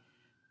deny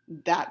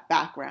that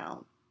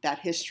background, that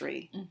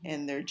history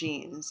in their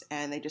genes,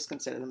 and they just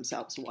consider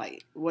themselves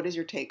white. What is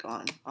your take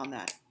on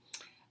that?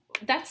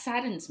 That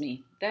saddens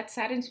me.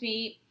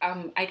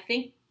 I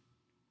think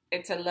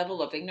it's a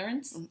level of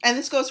ignorance. And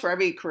this goes for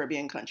every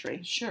Caribbean country.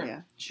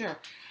 Sure.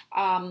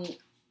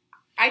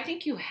 I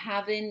think you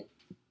haven't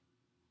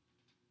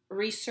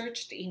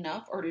researched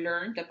enough or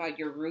learned about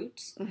your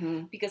roots,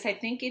 because I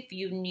think if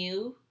you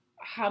knew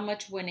how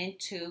much went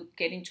into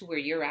getting to where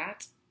you're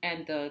at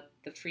and the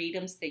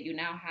freedoms that you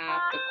now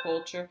have, the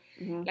culture,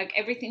 like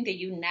everything that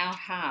you now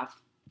have,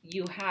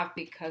 you have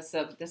because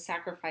of the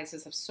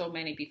sacrifices of so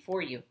many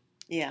before you.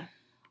 Yeah.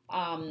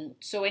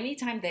 So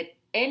anytime that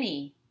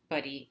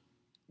anybody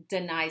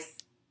denies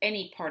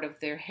any part of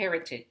their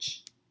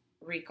heritage,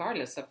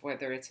 regardless of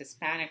whether it's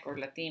Hispanic or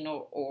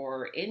Latino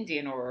or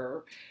Indian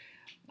or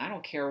I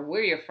don't care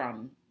where you're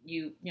from,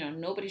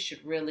 nobody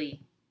should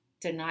really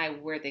deny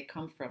where they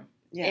come from.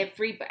 Yeah.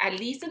 At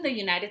least in the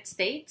United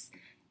States,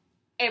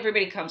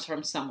 everybody comes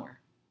from somewhere.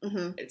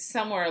 It's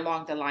somewhere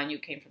along the line you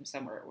came from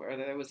somewhere,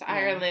 whether it was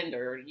Ireland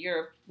or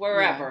Europe,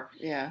 wherever.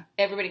 Yeah.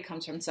 Everybody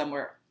comes from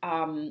somewhere.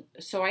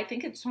 So I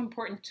think it's so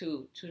important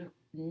to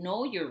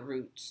know your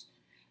roots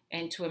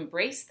and to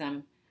embrace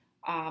them.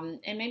 And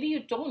maybe you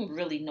don't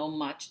really know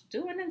much.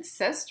 Do an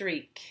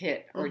ancestry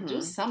kit or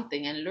do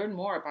something and learn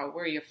more about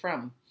where you're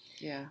from.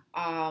 Yeah.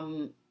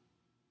 And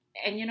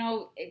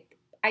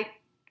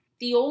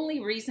the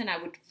only reason I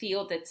would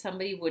feel that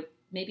somebody would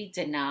maybe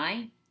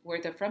deny where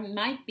they're from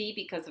might be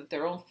because of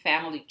their own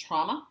family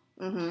trauma,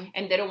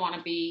 and they don't want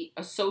to be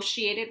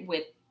associated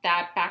with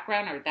that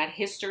background or that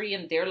history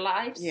in their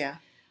lives. Yeah.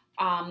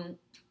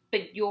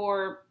 But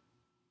your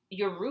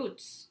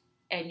roots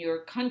and your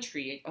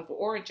country of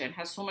origin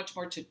has so much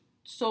more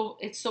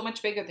it's so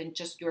much bigger than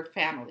just your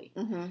family.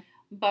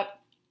 But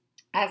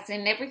as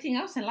in everything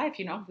else in life,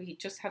 we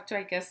just have to,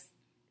 I guess,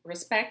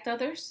 respect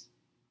others.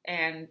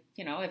 And,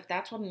 if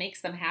that's what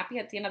makes them happy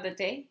at the end of the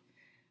day,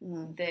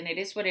 then it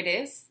is what it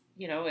is.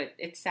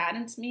 It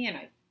saddens me.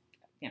 And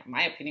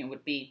my opinion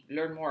would be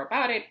learn more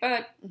about it,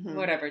 but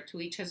whatever,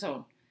 to each his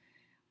own.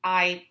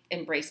 I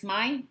embrace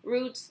my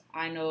roots.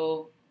 I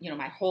know,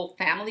 my whole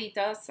family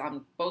does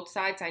on both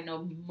sides. I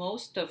know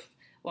most of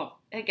well,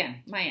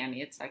 again,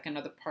 Miami, it's like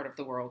another part of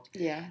the world.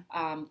 Yeah.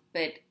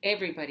 But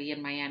everybody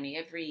in Miami,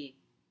 every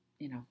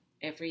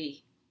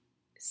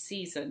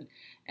season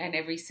and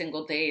every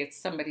single day, it's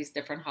somebody's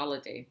different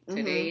holiday.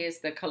 Today is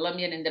the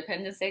Colombian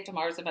Independence Day.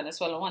 Tomorrow's the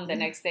Venezuelan one. The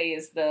next day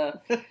is the,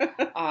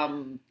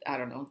 I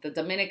don't know, the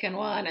Dominican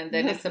one. And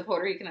then it's the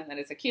Puerto Rican, and then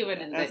it's a Cuban,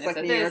 and then it's like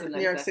a New this. York, and then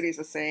New York City's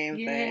the same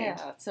thing.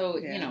 Yeah. So,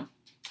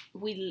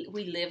 we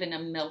live in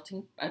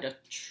a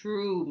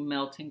true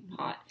melting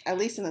pot. At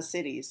least in the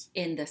cities.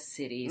 In the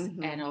cities.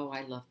 And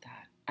I love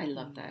that. I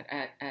love that.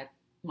 At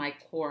my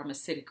core, I'm a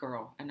city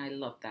girl, and I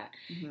love that.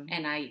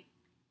 And I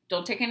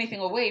don't take anything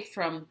away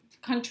from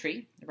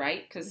country,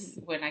 right? Because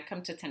when I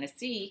come to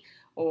Tennessee,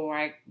 or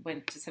I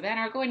went to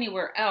Savannah, or go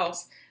anywhere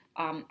else,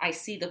 I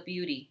see the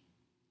beauty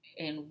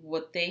in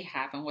what they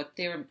have and what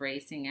they're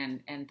embracing,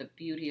 and the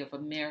beauty of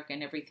America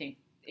and everything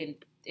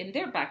in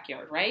their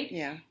backyard, right?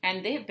 Yeah.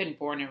 And they have been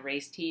born and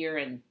raised here,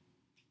 and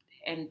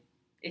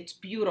it's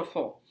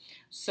beautiful.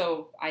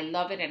 So I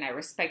love it and I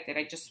respect it.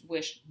 I just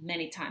wish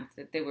many times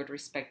that they would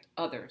respect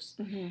others,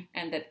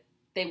 and that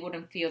they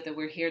wouldn't feel that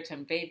we're here to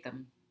invade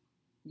them.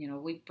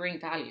 We bring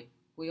value.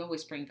 We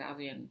always bring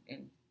value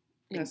in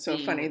That's so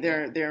funny.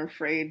 They're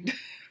afraid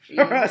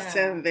for us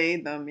to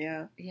invade them.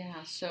 Yeah.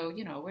 Yeah. So,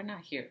 we're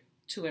not here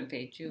to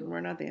invade you.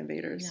 We're not the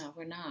invaders. No,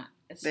 we're not.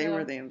 They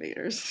were the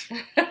invaders.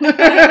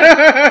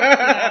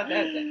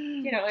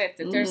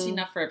 There's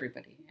enough for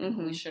everybody. And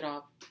we should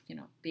all,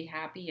 be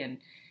happy. And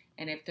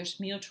if there's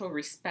mutual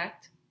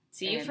respect.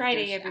 See you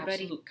Friday,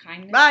 everybody. Absolute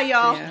kindness. Bye,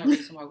 y'all. There's no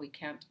reason why we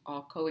can't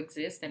all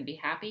coexist and be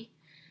happy.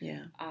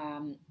 Yeah.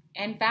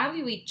 And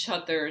value each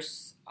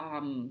other's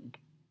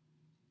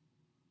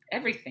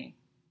everything.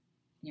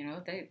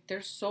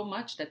 There's so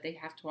much that they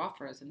have to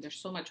offer us, and there's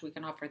so much we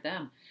can offer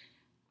them.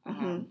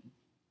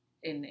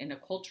 In a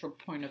cultural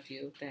point of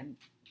view, then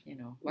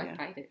why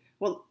fight it?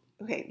 Well,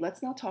 okay,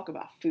 let's now talk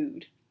about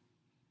food.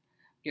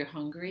 You're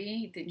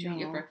hungry? Did you eat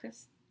your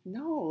breakfast?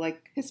 No,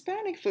 like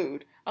Hispanic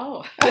food.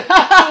 Oh.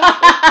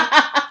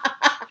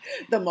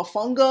 The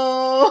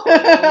mofongo, the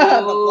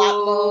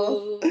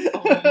plátano.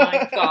 Oh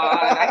my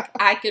God.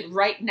 I could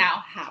right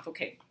now have,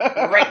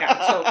 right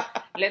now. So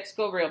let's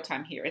go real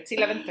time here. It's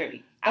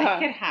 11:30. I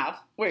could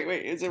have. Wait,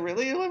 is it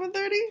really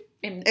 11:30?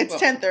 It's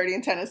 10:30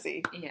 in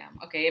Tennessee. Yeah.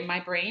 Okay. In my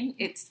brain,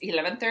 it's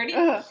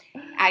 11:30.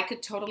 I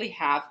could totally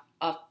have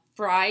a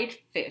fried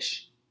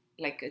fish,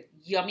 like a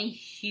yummy,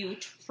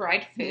 huge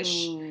fried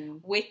fish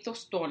with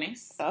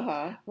tostones,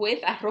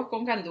 with arroz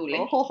con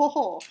gandule,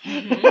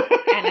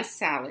 and a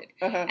salad.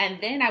 And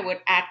then I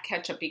would add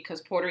ketchup,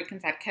 because Puerto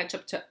Ricans add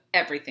ketchup to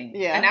everything.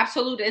 Yeah. An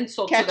absolute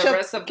insult to the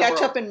rest of the world.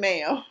 Ketchup and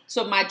mayo.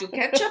 So Maju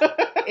ketchup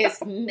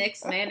is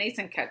mixed mayonnaise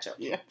and ketchup.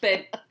 Yeah.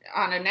 But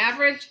on an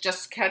average,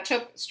 just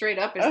ketchup straight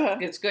up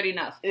is good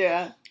enough.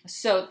 Yeah.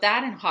 So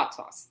that and hot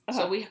sauce.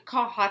 So we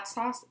call hot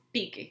sauce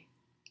pique.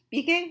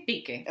 Pique?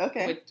 Pique.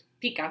 Okay. With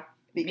pica.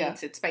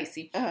 Means it's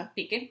spicy,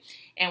 pique,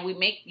 and we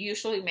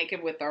usually make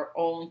it with our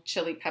own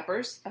chili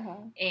peppers,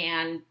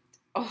 and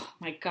oh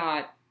my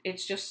God,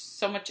 it's just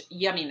so much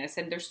yumminess,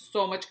 and there's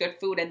so much good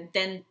food, and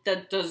then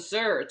the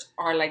desserts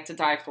are like to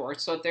die for.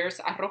 So there's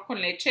arroz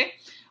con leche,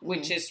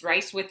 which is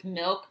rice with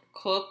milk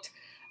cooked,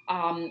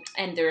 and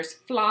there's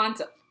flans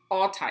of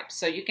all types.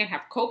 So you can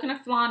have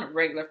coconut flan,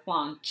 regular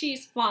flan,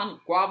 cheese flan,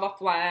 guava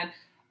flan,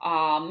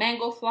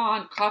 mango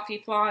flan,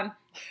 coffee flan,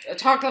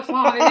 chocolate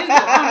flan. It just goes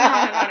on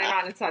and on and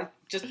on. It's like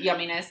just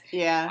yumminess.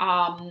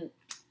 Yeah.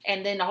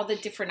 And then all the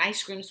different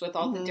ice creams with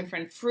all the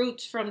different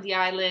fruits from the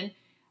island.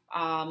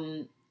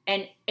 And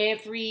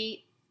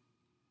every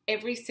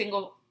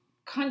single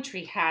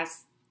country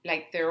has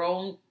like their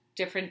own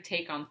different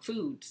take on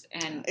foods,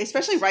 and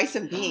especially rice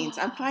and beans.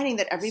 I'm finding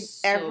that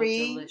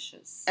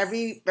delicious.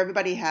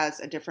 Everybody has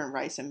a different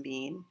rice and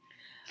bean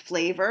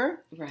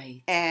flavor,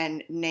 right?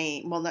 And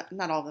name. Well,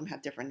 not all of them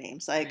have different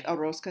names. Like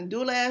arroz con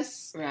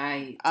dules,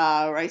 right?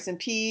 Rice and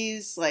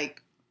peas.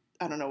 Like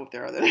I don't know if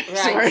there are other names.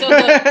 Right.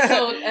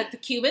 So the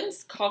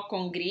Cubans call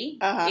con gris.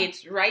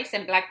 It's rice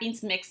and black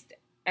beans mixed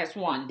as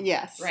one.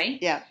 Yes. Right.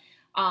 Yeah.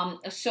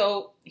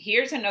 So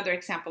here's another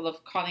example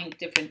of calling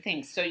different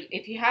things. So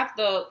if you have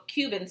the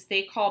Cubans,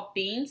 they call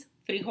beans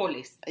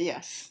frijoles.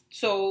 Yes.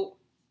 So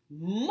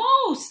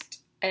most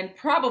and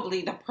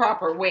probably the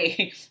proper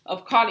way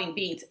of calling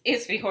beans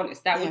is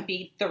frijoles. That would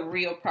be the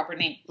real proper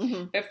name.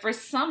 But for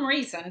some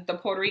reason, the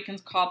Puerto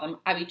Ricans call them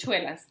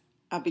habichuelas.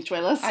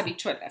 Habichuelas?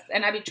 Habichuelas.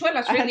 And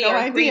habichuelas really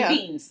are green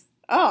beans.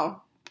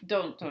 Oh.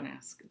 Don't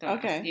ask.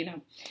 Don't ask, you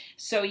know.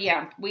 So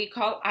yeah, we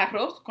call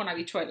arroz con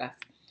habichuelas.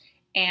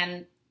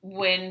 And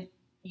when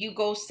you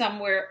go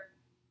somewhere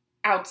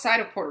outside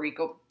of Puerto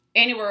Rico,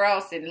 anywhere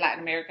else in Latin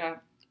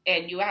America,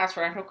 and you ask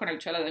for arroz con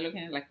habichuelas, they're looking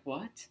at you like,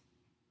 what?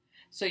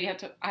 So you have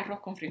to,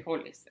 arroz con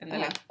frijoles. And they're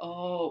like,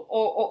 oh,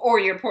 or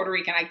you're Puerto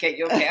Rican, I get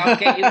you. Okay, I'll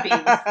get you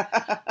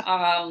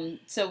beans.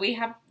 So we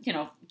have, you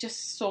know,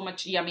 just so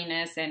much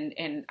yumminess.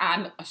 And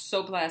I'm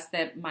so blessed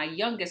that my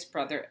youngest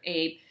brother,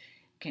 Abe,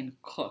 can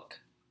cook.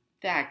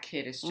 That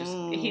kid is just,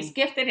 he's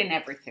gifted in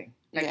everything.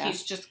 Like,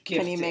 he's just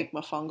gifted. Can he make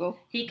mofongo?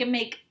 He can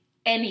make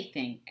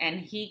anything, and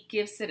he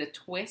gives it a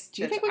twist.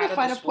 Do you think we can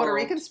find a Puerto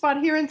Rican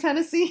spot here in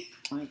Tennessee?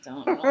 I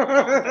don't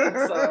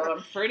know. So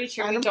I'm pretty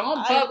sure we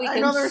don't, but we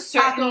can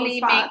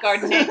certainly make our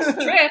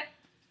next trip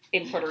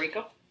in Puerto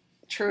Rico.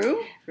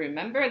 True.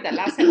 Remember that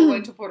last time we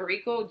went to Puerto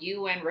Rico,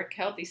 you and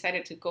Raquel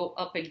decided to go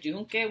up in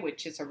Yunque,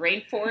 which is a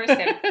rainforest,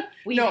 and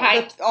we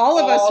hiked. All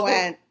of us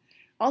went.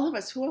 All of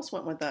us. Who else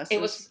went with us?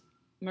 It was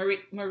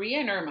Maria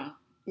and Irma.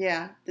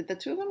 Yeah. Did the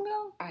two of them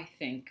go? I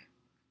think.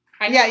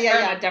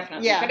 Irma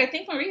definitely. Yeah. But I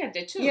think Maria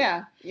did too.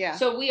 Yeah, yeah.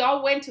 So we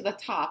all went to the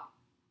top,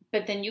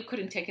 but then you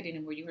couldn't take it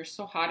anymore. You were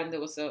so hot, and there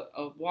was a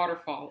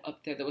waterfall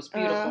up there that was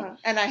beautiful.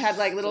 And I had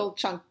like little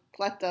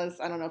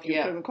chancletas. I don't know if you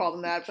could even call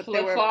them that, but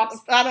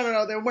flip-flops. I don't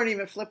know. They weren't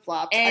even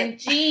flip-flops. And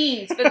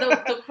jeans.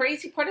 But the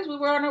crazy part is we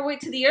were on our way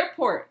to the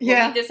airport.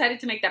 Yeah. We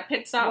decided to make that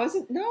pit stop. Was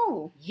it?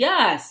 No.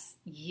 Yes,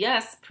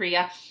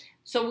 Priya.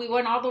 So we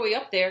went all the way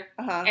up there,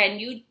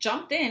 and you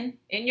jumped in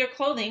your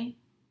clothing,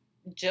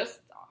 just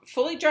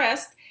fully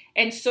dressed,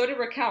 and so did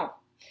Raquel.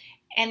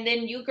 And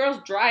then you girls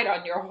dried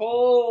on your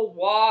whole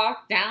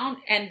walk down,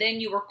 and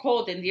then you were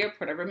cold in the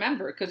airport. I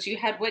remember, because you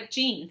had wet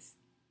jeans.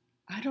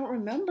 I don't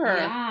remember.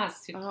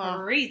 Yes,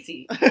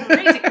 crazy.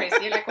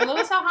 You're like, well, it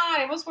was so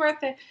hot. It was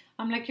worth it.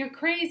 I'm like, you're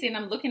crazy. And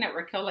I'm looking at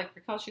Raquel,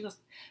 she goes,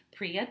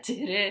 Priya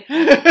did it.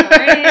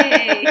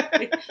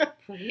 Great.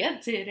 Priya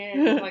did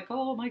it. I'm like,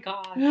 oh my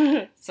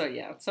God. So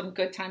yeah, some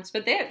good times.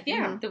 But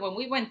when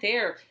we went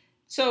there,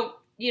 so,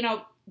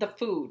 the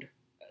food,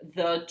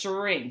 the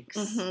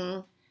drinks,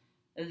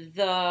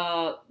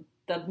 the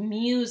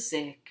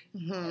music,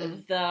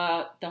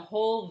 the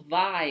whole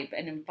vibe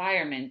and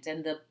environment,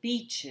 and the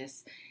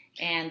beaches.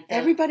 And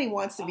everybody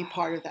wants to be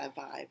part of that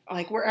vibe.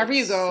 Like wherever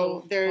you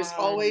go, there's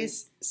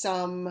always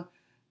some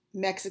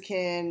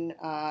Mexican,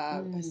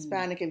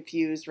 Hispanic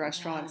infused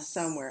restaurant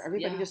somewhere.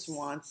 Everybody just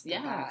wants the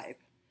vibe.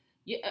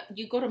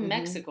 You go to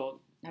Mexico.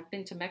 I've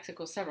been to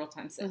Mexico several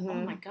times. And oh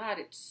my God,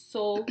 it's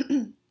so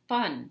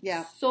fun.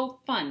 Yeah. So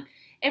fun.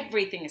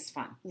 Everything is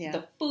fun. Yeah.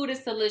 The food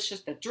is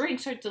delicious. The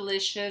drinks are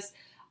delicious.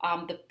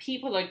 The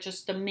people are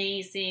just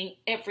amazing.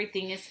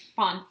 Everything is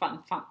fun.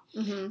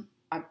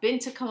 I've been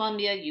to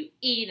Colombia. You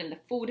eat, and the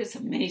food is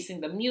amazing.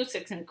 The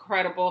music's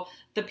incredible.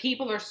 The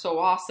people are so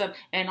awesome,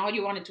 and all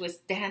you want to do is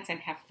dance and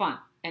have fun,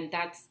 and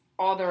that's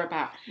all they're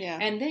about. Yeah.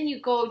 And then you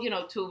go,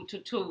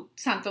 to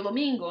Santo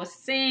Domingo,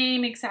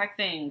 same exact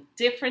thing.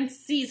 Different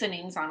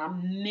seasonings on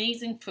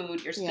amazing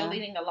food. You're still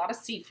eating a lot of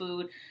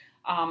seafood,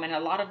 and a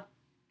lot of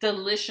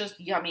delicious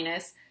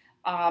yumminess.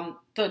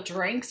 The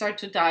drinks are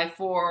to die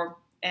for.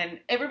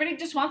 And everybody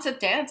just wants to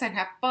dance and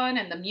have fun,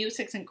 and the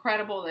music's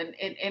incredible, and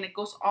it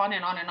goes on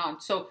and on and on.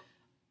 So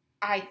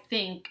I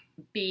think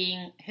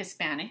being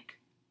Hispanic,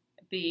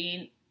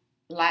 being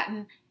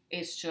Latin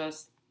is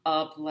just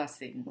a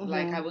blessing.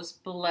 Like I was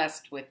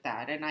blessed with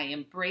that, and I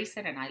embrace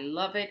it, and I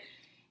love it,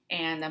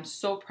 and I'm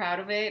so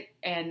proud of it,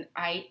 and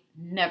I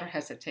never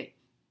hesitate.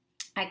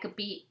 I could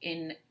be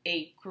in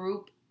a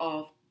group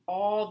of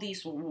all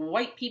these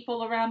white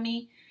people around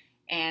me,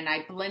 and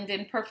I blend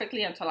in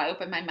perfectly until I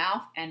open my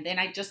mouth, and then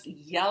I just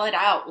yell it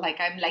out.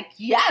 I'm like,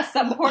 yes,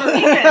 I'm Puerto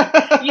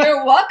Rican.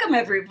 You're welcome,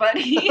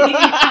 everybody. I'm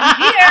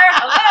here.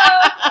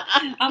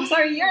 Hello. I'm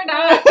sorry you're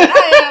not, but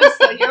I am,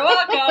 so you're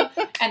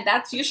welcome. And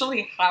that's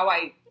usually how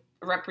I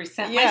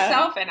represent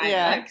myself, and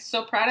I'm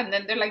so proud. And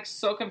then they're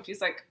so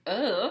confused,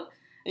 oh.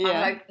 Yeah.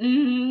 I'm like,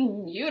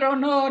 you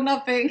don't know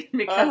nothing,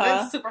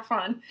 because it's super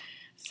fun.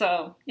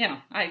 So,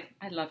 I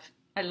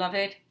love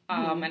it.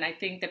 And I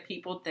think that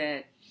people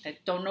that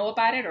don't know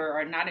about it or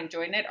are not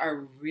enjoying it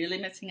are really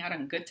missing out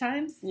on good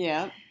times.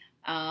 Yeah.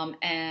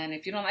 And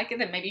if you don't like it,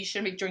 then maybe you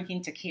shouldn't be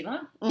drinking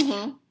tequila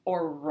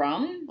or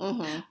rum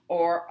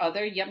or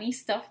other yummy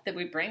stuff that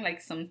we bring, like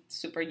some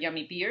super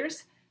yummy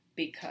beers,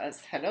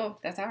 because, hello,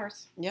 that's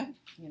ours. Yeah.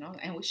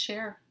 And we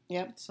share.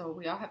 Yeah. So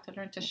we all have to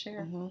learn to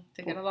share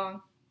to get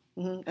along.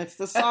 It's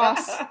the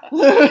sauce.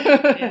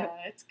 Yeah,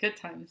 it's good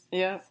times.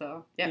 Yeah.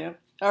 So, yeah.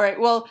 All right.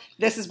 Well,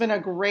 this has been a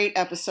great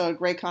episode,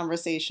 great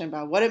conversation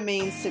about what it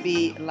means to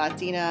be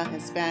Latina,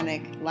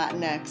 Hispanic,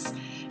 Latinx.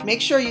 Make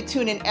sure you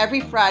tune in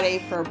every Friday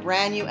for a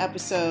brand new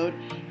episode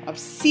of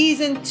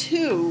Season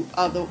 2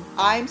 of the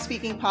I'm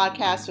Speaking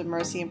podcast with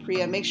Mercy and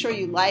Priya. Make sure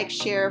you like,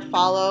 share,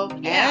 follow.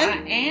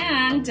 Yeah,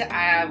 and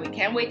we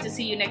can't wait to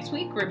see you next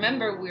week.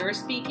 Remember, we're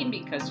speaking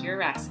because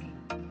you're asking.